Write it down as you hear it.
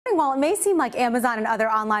While it may seem like Amazon and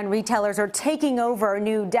other online retailers are taking over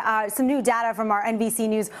some new data from our NBC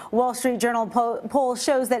News Wall Street Journal poll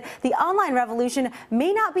shows that the online revolution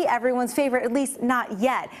may not be everyone's favorite, at least not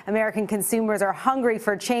yet. American consumers are hungry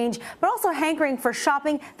for change, but also hankering for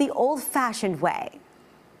shopping the old-fashioned way.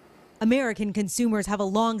 American consumers have a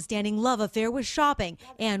long-standing love affair with shopping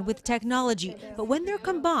and with technology, but when they're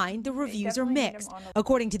combined, the reviews are mixed.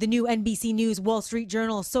 According to the new NBC News Wall Street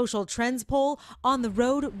Journal Social Trends poll, on the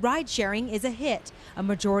road, ride-sharing is a hit. A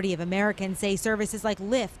majority of Americans say services like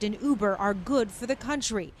Lyft and Uber are good for the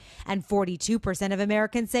country. And 42% of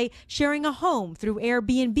Americans say sharing a home through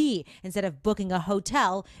Airbnb instead of booking a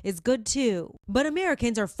hotel is good too. But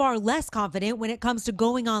Americans are far less confident when it comes to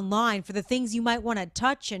going online for the things you might want to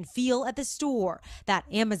touch and feel at the store. That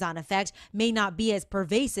Amazon effect may not be as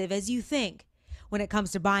pervasive as you think. When it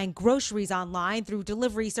comes to buying groceries online through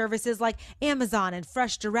delivery services like Amazon and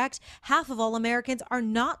Fresh Direct, half of all Americans are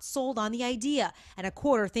not sold on the idea, and a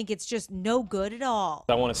quarter think it's just no good at all.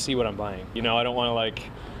 I want to see what I'm buying. You know, I don't want to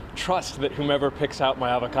trust that whomever picks out my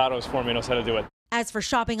avocados for me knows how to do it. As for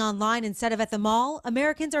shopping online instead of at the mall,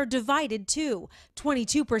 Americans are divided too.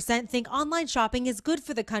 22% think online shopping is good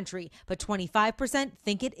for the country, but 25%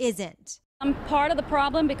 think it isn't. I'm part of the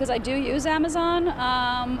problem because I do use Amazon.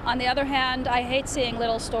 On the other hand, I hate seeing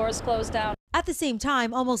little stores close down. At the same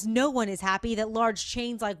time, almost no one is happy that large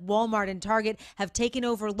chains like Walmart and Target have taken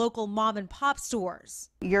over local mom and pop stores.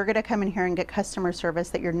 You're going to come in here and get customer service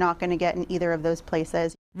that you're not going to get in either of those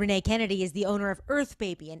places. Renee Kennedy is the owner of Earth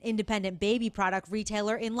Baby, an independent baby product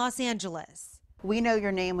retailer in Los Angeles. We know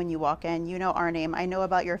your name when you walk in. You know our name. I know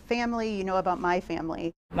about your family. You know about my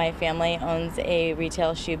family. My family owns a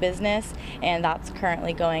retail shoe business, and that's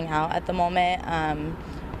currently going out at the moment.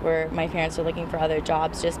 Where my parents are looking for other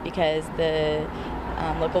jobs just because the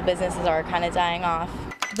local businesses are kind of dying off.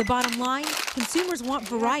 The bottom line, consumers want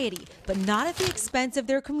variety, but not at the expense of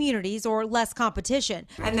their communities or less competition.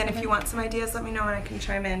 And then if you want some ideas, let me know and I can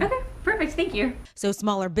chime in. Okay, perfect, thank you. So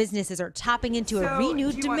smaller businesses are tapping into a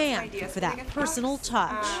renewed demand for that personal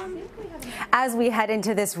touch. As we head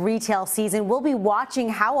into this retail season, we'll be watching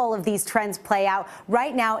how all of these trends play out.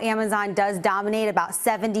 Right now, Amazon does dominate about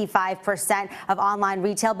 75% of online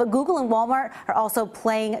retail, but Google and Walmart are also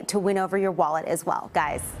playing to win over your wallet as well,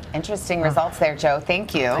 guys. Interesting results there, Joe.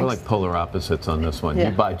 Thank you. We're like polar opposites on this one. Yeah.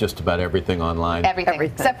 You buy just about everything online. Everything.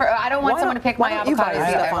 Except for, I don't want someone to pick my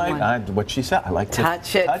avocados either. What she said, I like to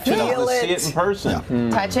touch it, feel it. See it in person. Yeah.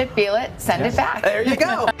 Touch it, feel it, send it back. There you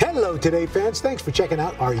go. Hello, Today fans. Thanks for checking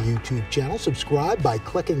out our YouTube channel. Subscribe by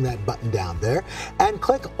clicking that button down there and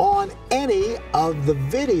click on any of the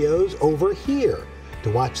videos over here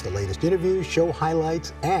to watch the latest interviews, show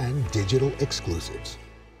highlights, and digital exclusives.